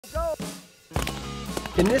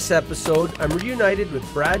In this episode, I'm reunited with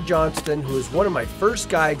Brad Johnston, who is one of my first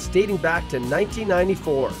guides dating back to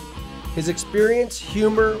 1994. His experience,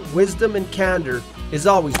 humor, wisdom, and candor is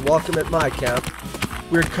always welcome at my camp.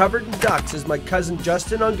 We're covered in ducks as my cousin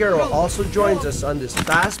Justin Ongaro also joins us on this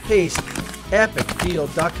fast-paced, epic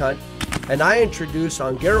field duck hunt, and I introduce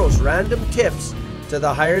Ongaro's random tips to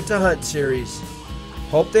the Hired to Hunt series.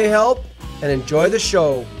 Hope they help and enjoy the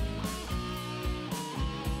show.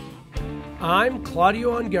 I'm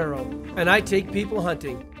Claudio Ongaro, and I take people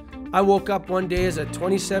hunting. I woke up one day as a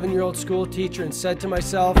 27-year-old school teacher and said to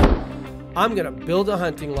myself, I'm going to build a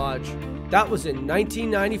hunting lodge. That was in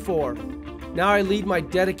 1994. Now I lead my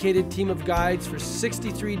dedicated team of guides for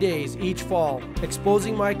 63 days each fall,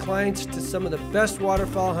 exposing my clients to some of the best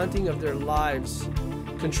waterfowl hunting of their lives.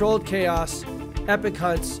 Controlled chaos, epic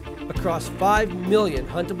hunts across 5 million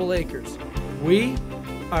huntable acres. We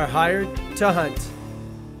are hired to hunt.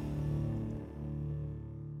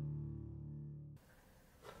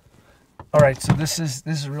 All right, so this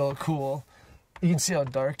is real cool. You can see how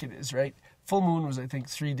dark it is, right? Full moon was, I think,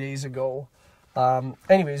 3 days ago.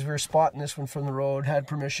 Anyways, we were spotting this one from the road, had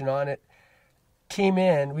permission on it. Came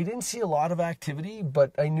in, we didn't see a lot of activity,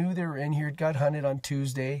 but I knew they were in here. It got hunted on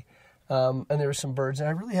Tuesday, and there were some birds, and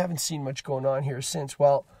I really haven't seen much going on here since.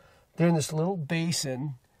 Well, they're in this little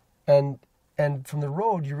basin, and from the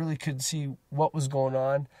road, you really couldn't see what was going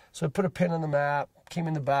on. So I put a pin on the map, came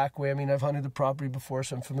in the back way. I mean, I've hunted the property before,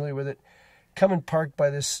 so I'm familiar with it. Come and park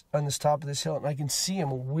on this top of this hill, and I can see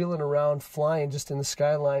them wheeling around, flying just in the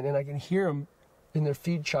skyline, and I can hear them in their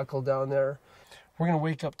feed chuckle down there. We're going to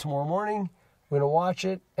wake up tomorrow morning, we're going to watch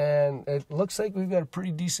it, and it looks like we've got a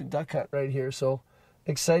pretty decent duck hunt right here. So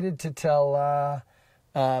excited to tell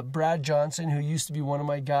Brad Johnson, who used to be one of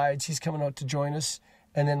my guides, he's coming out to join us,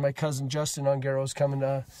 and then my cousin Justin Ongaro is coming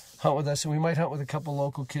to hunt with us, and we might hunt with a couple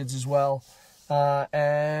local kids as well.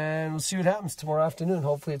 And we'll see what happens tomorrow afternoon.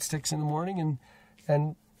 Hopefully it sticks in the morning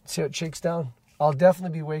and see how it shakes down. I'll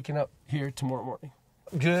definitely be waking up here tomorrow morning.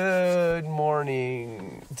 Good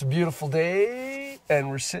morning. It's a beautiful day, and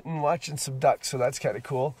we're sitting watching some ducks, so that's kind of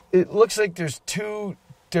cool. It looks like there's two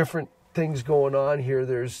different things going on here.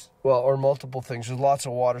 Or multiple things. There's lots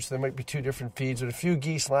of water, so there might be two different feeds. But a few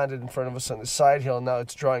geese landed in front of us on the side hill, and now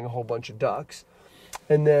it's drawing a whole bunch of ducks.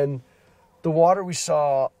 And then the water we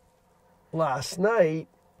saw last night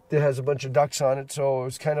that has a bunch of ducks on it, so it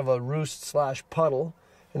was kind of a roost / puddle,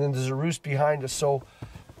 and then there's a roost behind us. So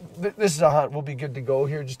this is a hunt. We'll be good to go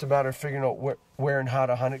here. Just a matter of figuring out where and how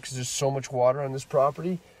to hunt it, because there's so much water on this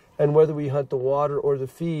property. And whether we hunt the water or the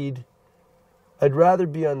feed, I'd rather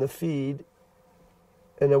be on the feed,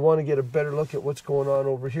 and I want to get a better look at what's going on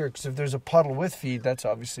over here, because if there's a puddle with feed, that's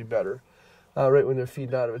obviously better, right when they're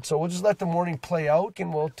feeding out of it. So we'll just let the morning play out,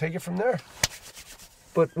 and we'll take it from there.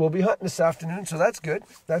 But we'll be hunting this afternoon, so that's good.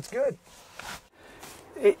 That's good.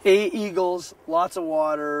 8 eagles, lots of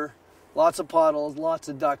water, lots of puddles, lots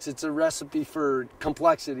of ducks. It's a recipe for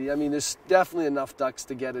complexity. I mean, there's definitely enough ducks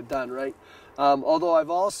to get it done, right? Although I've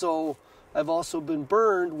also been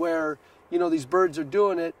burned where, these birds are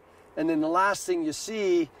doing it, and then the last thing you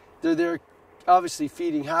see, they're there obviously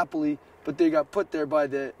feeding happily, but they got put there by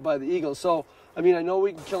the eagles. So, I mean, I know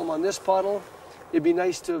we can kill them on this puddle. It'd be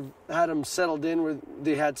nice to have had them settled in where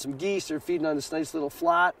they had some geese. They're feeding on this nice little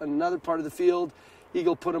flat on another part of the field.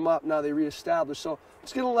 Eagle put them up. Now they reestablish. So I'm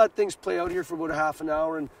just going to let things play out here for about a half an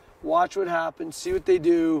hour and watch what happens, see what they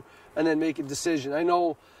do, and then make a decision. I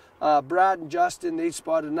know Brad and Justin, they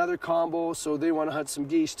spotted another combo, so they want to hunt some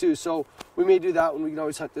geese too. So we may do that one. We can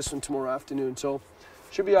always hunt this one tomorrow afternoon. So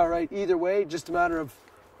should be all right either way. Just a matter of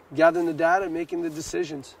gathering the data and making the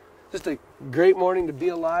decisions. Just a great morning to be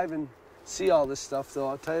alive and see all this stuff, though,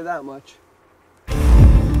 I'll tell you that much.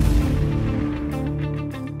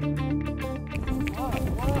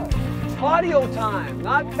 What? Audio time,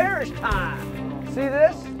 not parish time. See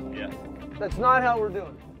this? Yeah. That's not how we're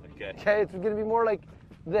doing. Okay. Okay, it's going to be more like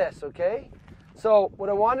this, okay? So what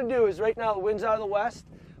I want to do is right now the wind's out of the west,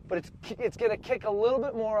 but it's going to kick a little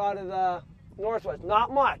bit more out of the northwest.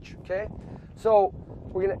 Not much, okay? So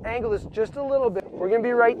we're going to angle this just a little bit. We're going to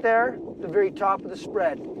be right there, the very top of the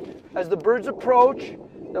spread. As the birds approach,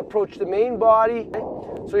 they approach the main body.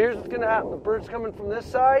 So here's what's going to happen. The bird's coming from this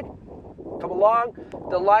side, come along,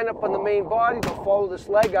 they'll line up on the main body, they'll follow this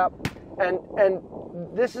leg up, and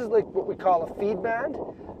this is like what we call a feed band.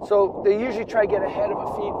 So they usually try to get ahead of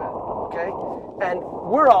a feed band, okay? And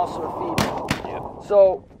we're also a feed band. Yeah.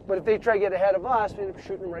 So, but if they try to get ahead of us, we end up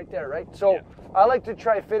shooting them right there, right? So yeah. I like to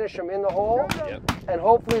try to finish them in the hole, and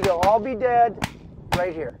hopefully they'll all be dead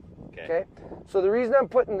right here, okay? So the reason I'm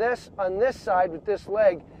putting this on this side with this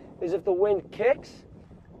leg is if the wind kicks,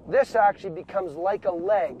 this actually becomes like a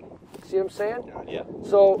leg. See what I'm saying? Yeah.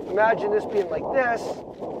 So imagine this being like this.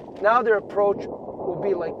 Now their approach will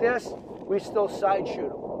be like this. We still side shoot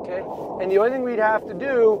them, okay? And the only thing we'd have to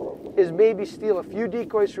do is maybe steal a few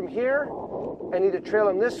decoys from here and either trail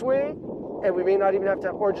them this way, and we may not even have to,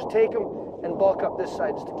 or just take them and bulk up this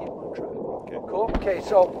side just to keep them on track. Okay. Cool? Okay,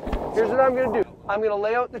 so here's what I'm gonna do. I'm gonna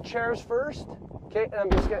lay out the chairs first, okay? And I'm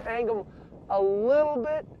just gonna angle them a little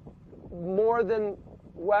bit more than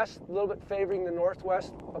west, a little bit favoring the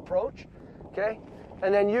northwest approach, okay?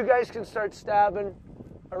 And then you guys can start stabbing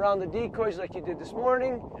around the decoys like you did this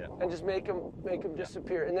morning, and just make them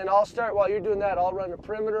disappear. And then I'll start, while you're doing that, I'll run the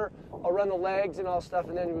perimeter, I'll run the legs and all stuff,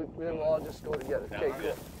 and then we'll all just go together. Okay,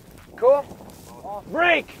 cool. Cool?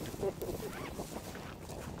 Break!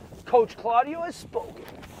 Coach Claudio has spoken.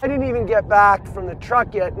 I didn't even get back from the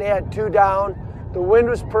truck yet, and they had 2 down. The wind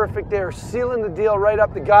was perfect. They were sealing the deal right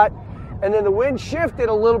up the gut. And then the wind shifted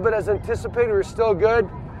a little bit as anticipated. We were still good.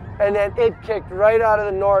 And then it kicked right out of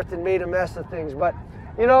the north and made a mess of things. But,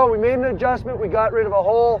 you know, we made an adjustment. We got rid of a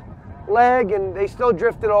whole leg, and they still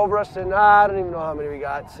drifted over us. And I don't even know how many we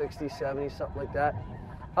got, 60, 70, something like that.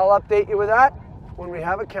 I'll update you with that when we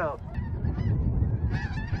have a count.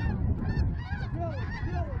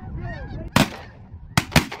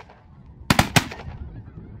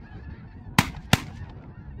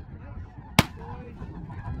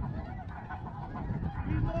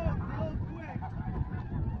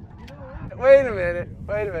 Wait a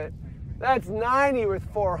minute. That's 90 with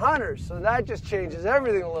 400, so that just changes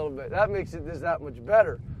everything a little bit. That makes it just that much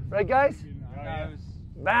better. Right, guys?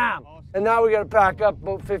 Bam! And now we got to pack up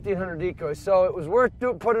about 1,500 decoys, so it was worth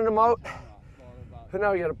putting them out, but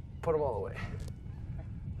now we got to put them all away.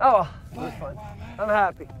 Oh, well, it was fun. I'm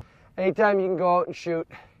happy. Anytime you can go out and shoot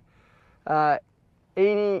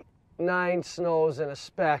 89 snows and a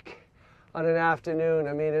speck on an afternoon,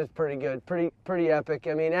 I mean, it was pretty good, pretty epic.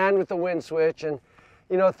 I mean, and with the wind switch, and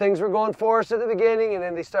you know, things were going for us at the beginning, and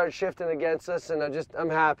then they started shifting against us, and I'm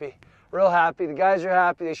happy, real happy. The guys are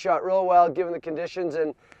happy. They shot real well given the conditions,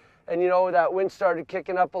 and you know, that wind started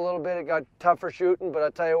kicking up a little bit. It got tougher shooting, but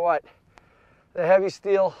I'll tell you what, the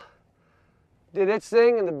Hevi-Steel did its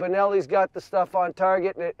thing, and the Benelli's got the stuff on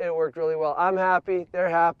target, and it worked really well. I'm happy. They're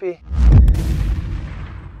happy.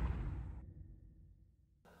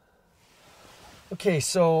 Okay,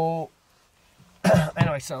 so I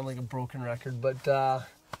know I sound like a broken record, but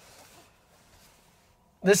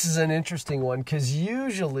this is an interesting one because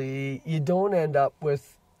usually you don't end up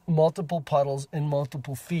with multiple puddles and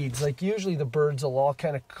multiple feeds. Like usually the birds will all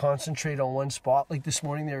kind of concentrate on one spot. Like this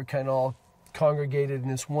morning they were kind of all congregated in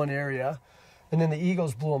this one area, and then the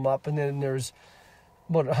eagles blew them up, and then there's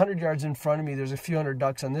about 100 yards in front of me, there's a few hundred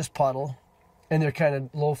ducks on this puddle, and they're kind of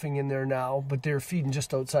loafing in there now, but they're feeding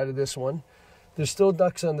just outside of this one. There's still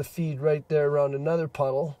ducks on the feed right there around another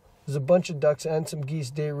puddle. There's a bunch of ducks and some geese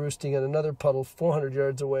day roosting on another puddle 400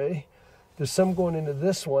 yards away. There's some going into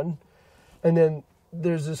this one. And then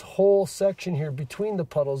there's this whole section here between the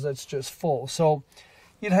puddles that's just full. So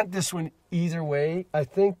you'd hunt this one either way. I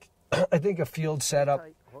think a field setup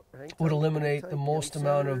would eliminate the most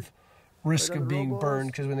amount of risk of being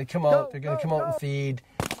burned, because when they come out, they're going to come out and feed.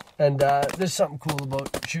 And there's something cool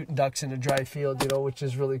about shooting ducks in a dry field, you know, which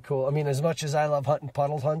is really cool. I mean, as much as I love hunting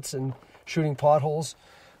puddle hunts and shooting potholes,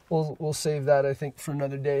 we'll save that, I think, for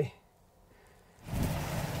another day.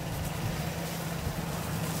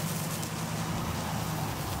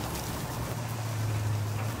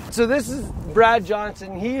 So this is Brad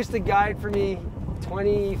Johnson. He used to guide for me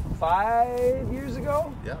 25 years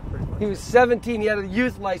ago. Yeah, pretty much. He was 17. He had a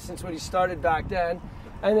youth license when he started back then.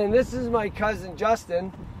 And then this is my cousin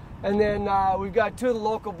Justin. And then we've got 2 of the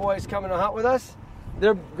local boys coming to hunt with us.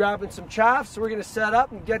 They're grabbing some chaff, so we're going to set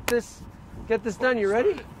up and get this done. You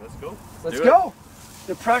ready? Let's go. Let's go.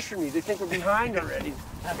 They're pressuring me. They think we're behind already.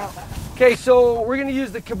 Okay, so we're going to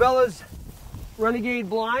use the Cabela's Renegade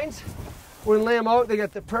blinds. We're going to lay them out. They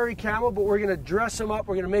got the prairie camel, but we're going to dress them up.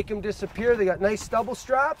 We're going to make them disappear. They got nice stubble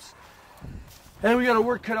straps. And we got to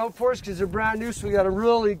work cut out for us because they're brand new, so we got to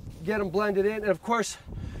really get them blended in. And of course,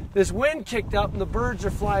 this wind kicked up and the birds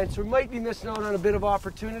are flying, so we might be missing out on a bit of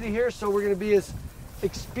opportunity here, so we're going to be as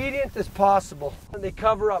expedient as possible. And they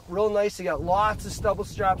cover up real nice. They got lots of stubble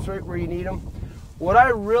straps right where you need them. What I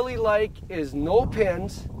really like is no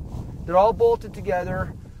pins. They're all bolted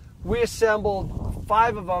together. We assembled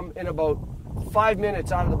 5 of them in about 5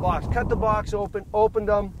 minutes out of the box. Cut the box open, opened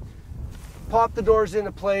them, popped the doors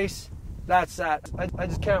into place. That's that. I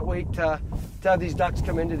just can't wait to have these ducks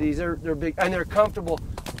come into these. They're big and they're comfortable.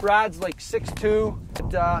 Brad's like 6'2",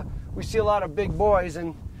 but we see a lot of big boys,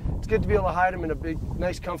 and it's good to be able to hide them in a big,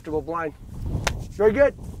 nice, comfortable blind. Very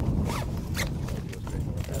good.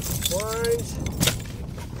 blinds,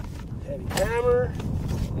 heavy hammer.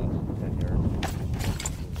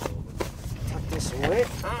 Tuck this away.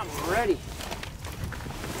 I'm ready.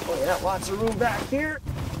 Oh yeah, lots of room back here.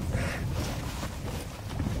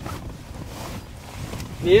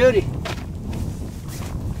 Beauty.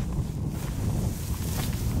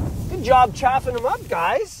 Good job chopping them up,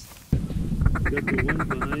 guys. Got the one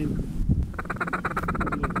behind.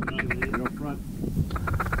 Up front.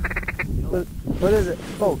 What is it?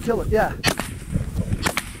 Oh, kill it, yeah.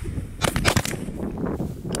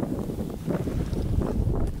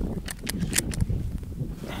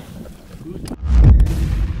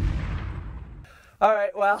 All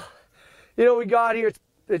right, well, you know, we got here,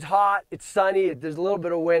 it's hot, it's sunny, there's a little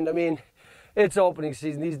bit of wind. I mean, it's opening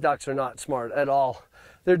season. These ducks are not smart at all.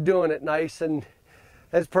 They're doing it nice, and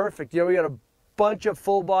it's perfect. You know, we got a bunch of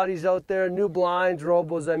full bodies out there, new blinds,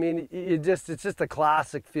 robos. I mean, it's just a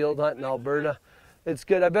classic field hunt in Alberta. It's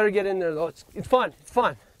good. I better get in there though. It's fun. It's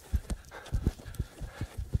fun.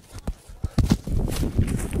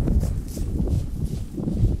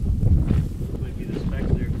 Might be the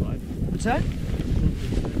specs there, Claudio. What's that?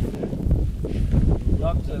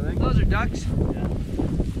 Ducks, I think. Those are ducks. Yeah.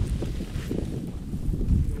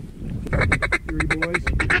 Three boys.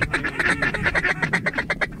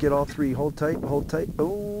 Get all three. Hold tight. Hold tight.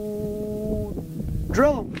 Oh,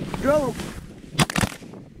 drill them. Drill them.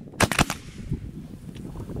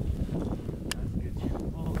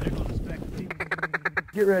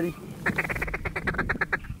 Get ready.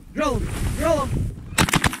 Drill them. Drill them.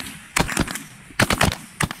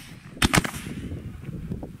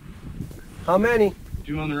 How many?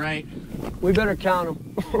 2 on the right. We better count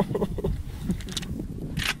them.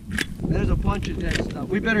 There's a bunch of dead stuff.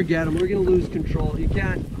 We better get them. We're going to lose control. You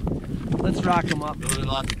can't. Let's rock them up. Those are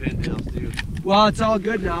lots of pintails, too. Well, it's all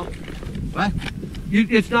good now. What?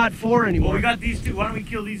 It's not 4 anymore. Well, we got these 2. Why don't we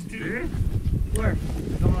kill these 2? Where?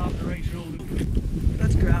 Coming off the right shoulder.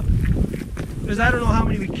 Let's grab it. Because I don't know how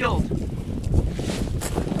many we killed.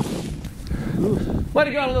 Might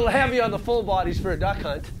have got a little heavy on the full bodies for a duck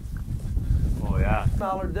hunt. Oh, yeah.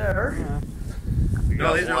 Mallard there.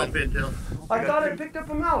 No, these are all pintails. I thought I picked up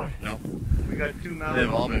a mallard. No. We got 2 mallards.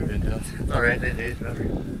 They've all been pintails. It's all right. They taste better.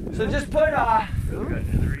 So just put We got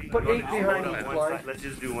 3. Put 8 behind each line. Let's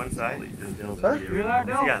just do one side. Huh?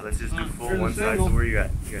 Yeah, let's just do full one side. So where you got?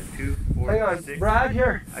 You got 2, 4, Hang on, 6. Brad,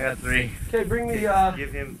 here. I got 3. Okay, bring me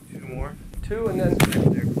Give him 2 more. 2 and then...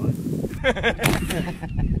 There,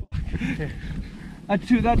 That's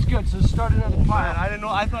 2, that's good. So start another pile. I didn't know.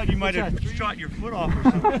 I thought you might have shot your foot off or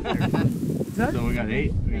something. Is that? So we got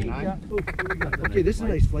 8. We got 9. Yeah. Okay, this is a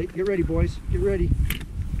nice flight. Get ready, boys. Get ready.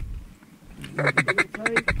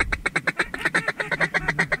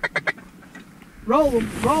 Roll them,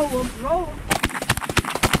 roll them, roll them.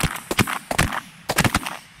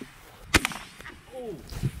 Oh,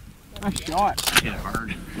 nice shot. Hit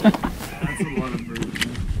hard. That's a lot of birds.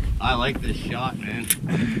 I like this shot, man.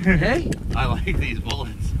 Hey? I like these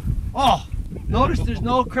bullets. Oh, notice there's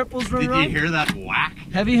no cripples running around. Did you hear that whack?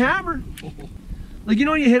 Heavy hammer. Like, you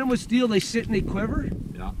know when you hit them with steel, they sit and they quiver?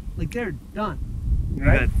 Yeah. Like, they're done. We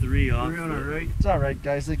Right? got 3 off. 3 on our right. It's all right,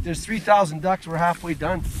 guys. Like, there's 3,000 ducks. We're halfway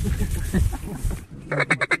done.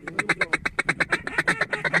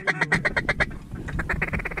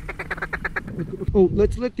 Oh,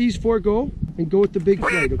 let's let these 4 go and go with the big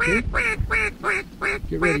flight, okay?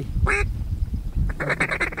 Get ready.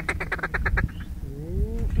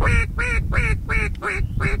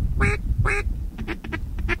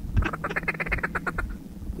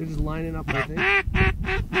 They're just lining up, I think.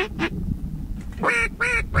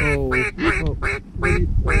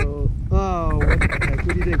 Oh, what the heck? What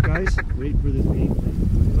do you think, guys? Wait for this game.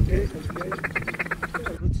 Okay.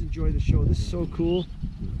 Let's enjoy the show. This is so cool.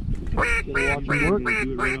 Bunch of work.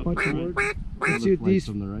 Let's see what these.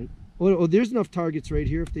 From the right. Oh, there's enough targets right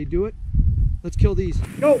here if they do it. Let's kill these.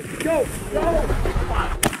 Go, go, go!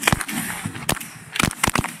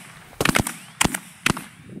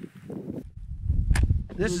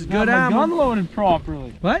 This is good ammo. Gun loaded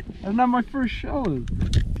properly. What? That's not my first shell.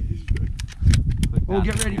 Oh,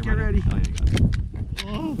 get ready, get ready.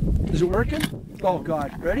 Oh, Is it working? Oh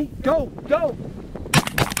God, ready? Go, go!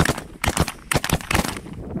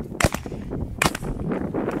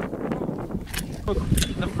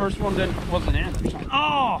 The first one wasn't in.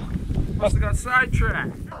 Oh! Must have got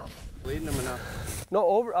sidetracked. leading them enough.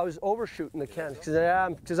 No, I was overshooting the cans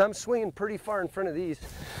because I'm swinging pretty far in front of these.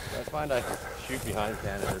 I find I shoot behind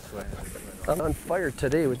Canada this way. I'm on fire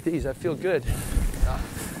today with these. I feel good.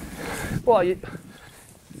 Well, you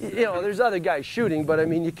know, there's other guys shooting, but I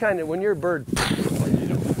mean, you kind of, when you're a bird,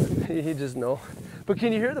 you just know. But But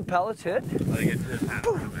can you hear the pellets hit? I think it's this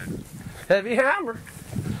hammer, man. Heavy hammer.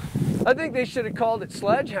 I think they should have called it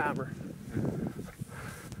sledgehammer.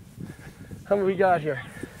 How many we got here?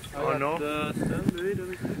 Oh no.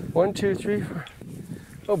 1, 2, 3, 4.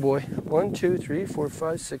 Oh boy. 1, 2, 3, 4,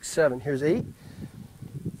 5, 6, 7. Here's 8.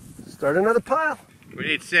 Start another pile. We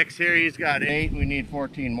need 6 here. He's got 8. We need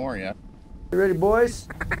 14 more yet. You ready, boys?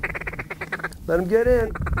 Let them get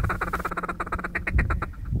in.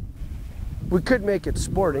 We could make it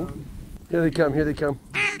sporting. Here they come, here they come.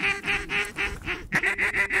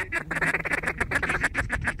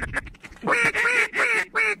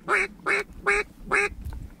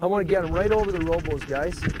 I want to get them right over the robos,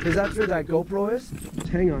 guys, because that's where that GoPro is. Just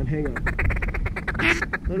hang on, hang on.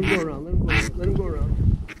 Let them go around, let them go around, let them go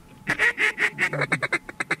around.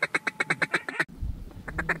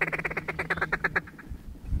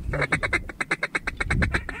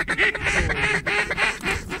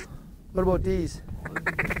 What about these?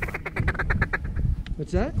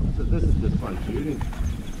 What's that? So this is just fun shooting.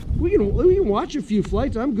 We can watch a few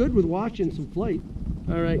flights. I'm good with watching some flight.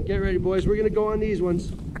 All right, get ready, boys. We're gonna go on these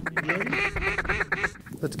ones. Ready?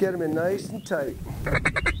 Let's get them in nice and tight.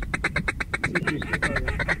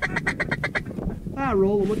 Ah,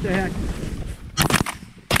 roll them. What the heck?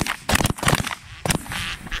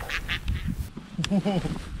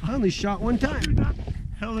 I only shot one time.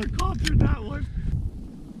 Helicopter that one.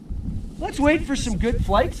 Let's wait for some good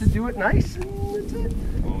flights to do it nice. That's it.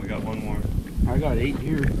 Oh, we got one more. I got 8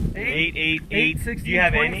 here. 8. 16, Do you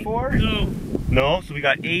have 24? any? No. No, so we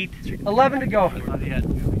got 8. 11 to go. Not yet.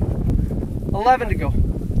 11 to go.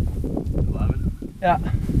 11? Yeah.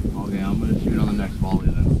 Okay, I'm going to shoot on the next volley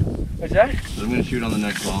then. What's that? I'm going to shoot on the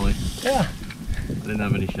next volley. Yeah. I didn't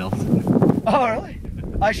have any shells. Oh, really?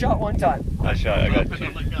 I shot one time. I got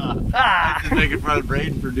 2. Ah! Just making fun of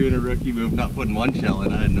Braden for doing a rookie move, not putting 1 shell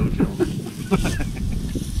in. I had no shells.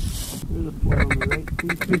 There's a flight on the right.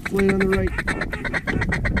 Big flight on the right.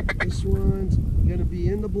 This one's gonna be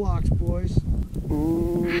in the blocks, boys.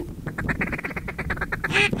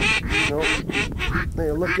 Nope.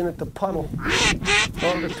 They're looking at the puddle.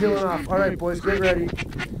 Oh, they're peeling off. All right, boys, get ready.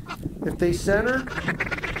 If they center,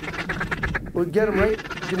 we'll get them right.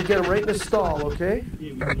 Gonna get them right in the stall, okay?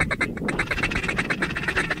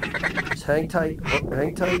 Just hang tight.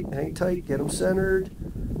 Hang tight. Hang tight. Get them centered.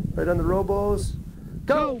 Right on the robos.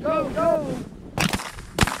 Go, go, go!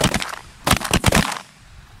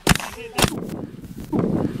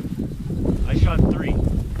 I shot 3.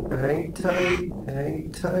 Hang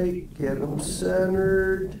tight, get them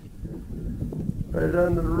centered. Right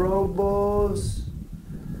on the robos.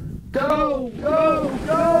 Go, go,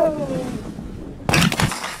 go!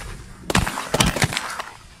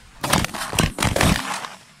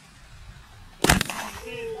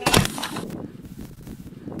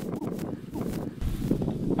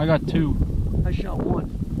 I got 2. I shot 1.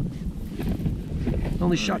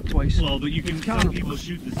 Only shot twice. Well, but you can count. Some people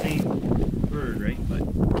shoot the same bird, right? But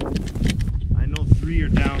I know 3 are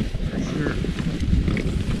down for sure.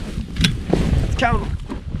 Count them.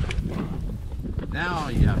 Now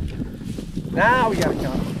you have to. Now we gotta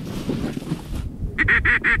count them.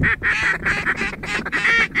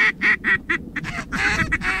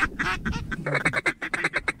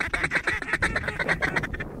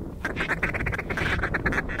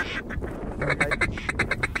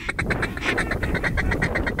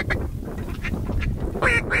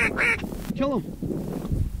 Kill him.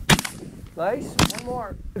 Nice. One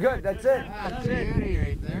more. Good. That's it. That's it.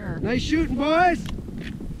 Right there. Nice shooting, boys.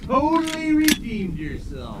 Totally redeemed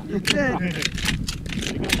yourself. That's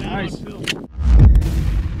it. Nice.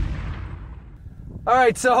 All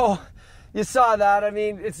right, so you saw that. I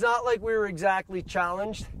mean, it's not like we were exactly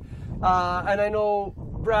challenged. And I know,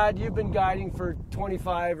 Brad, you've been guiding for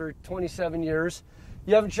 25 or 27 years.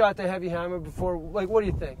 You haven't shot the heavy hammer before. Like, what do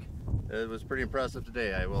you think? It was pretty impressive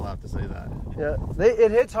today, I will have to say that. Yeah,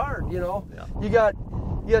 it hits hard, you know. Yeah. You got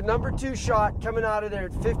number 2 shot coming out of there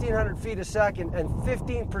at 1,500 feet a second, and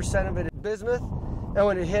 15% of it is bismuth. And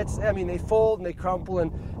when it hits, I mean, they fold and they crumple.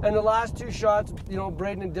 And the last 2 shots, you know,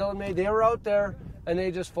 Braden and Dylan made, they were out there and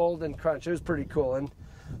they just fold and crunch. It was pretty cool. And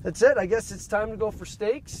that's it. I guess it's time to go for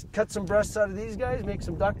steaks, cut some breasts out of these guys, make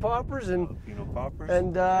some duck poppers, and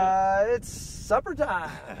it's supper time.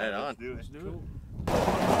 Head on. Let's do it.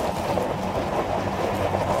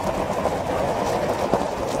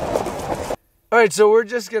 All right, so we're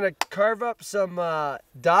just gonna carve up some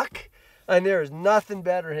duck, and there is nothing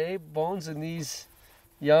better, hey, bones, than these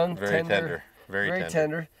young, Very tender. Very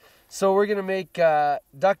tender. So we're gonna make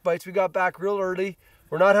duck bites. We got back real early.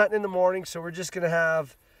 We're not hunting in the morning, so we're just gonna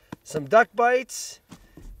have some duck bites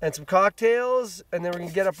and some cocktails, and then we're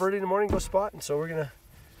gonna get up early in the morning and go spotting. So we're gonna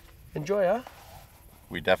enjoy, huh?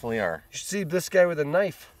 We definitely are. You should see this guy with a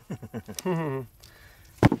knife. You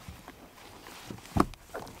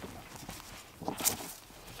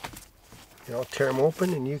know, I'll tear them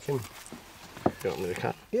open and you can... You want me to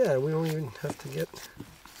cut? Yeah, we don't even have to get...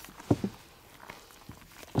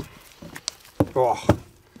 Oh.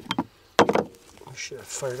 I should have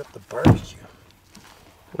fired up the barbecue.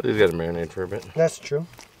 Well, these got to marinate for a bit. That's true.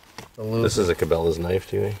 This is a Cabela's knife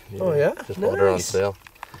too. Oh yeah? Just bought her on Nice. sale.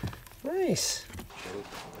 Nice.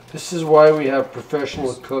 This is why we have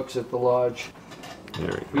professional cooks at the lodge. There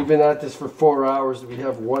we go. We've been at this for 4 hours. We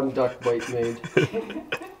have one duck bite made.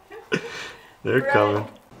 They're coming.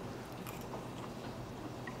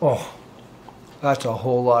 Oh, that's a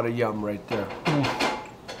whole lot of yum right there.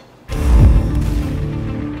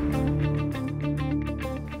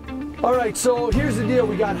 All right, so here's the deal.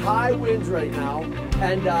 We got high winds right now,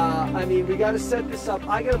 and I mean, we got to set this up.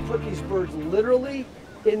 I got to put these birds literally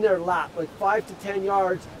in their lap, like 5 to 10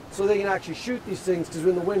 yards, so they can actually shoot these things, because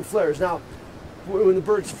when the wind flares. Now, when the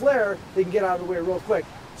birds flare, they can get out of the way real quick.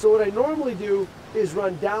 So what I normally do is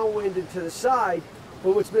run downwind and to the side,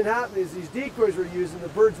 but what's been happening is these decoys we're using, the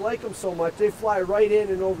birds like them so much, they fly right in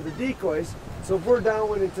and over the decoys. So if we're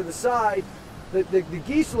downwind and to the side, the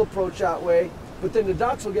geese will approach that way, but then the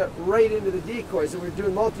ducks will get right into the decoys. And we're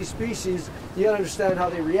doing multi-species, you gotta understand how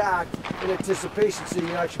they react in anticipation so you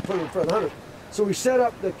can actually put them in front of the hunter. So we set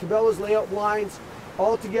up the Cabela's layout blinds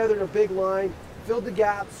all together in a big line, filled the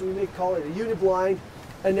gaps, so we may call it a uni-blind,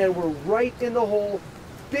 and then we're right in the hole,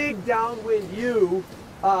 big downwind U,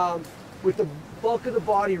 with the bulk of the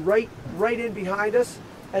body right in behind us,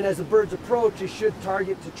 and as the birds approach, they should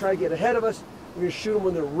target to try to get ahead of us. We're gonna shoot them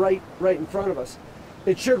when they're right in front of us.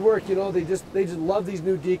 It should work, you know. They just love these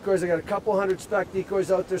new decoys. I got a couple hundred spec decoys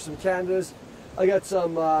out there, some Canadas. I got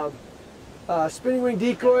some spinning wing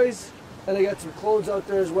decoys, and I got some clones out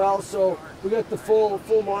there as well. So we got the full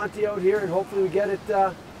Monty out here, and hopefully we get it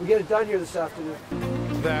done here this afternoon.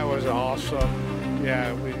 That was awesome.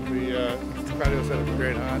 Yeah, Claudio said it was a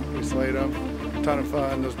great hunt. We slayed them. Ton of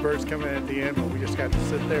fun. Those birds come in at the end, but we just got to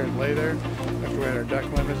sit there and lay there after we had our duck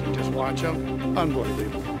limits and just watch them.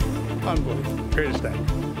 Unbelievable. Unbelievable. Greatest day.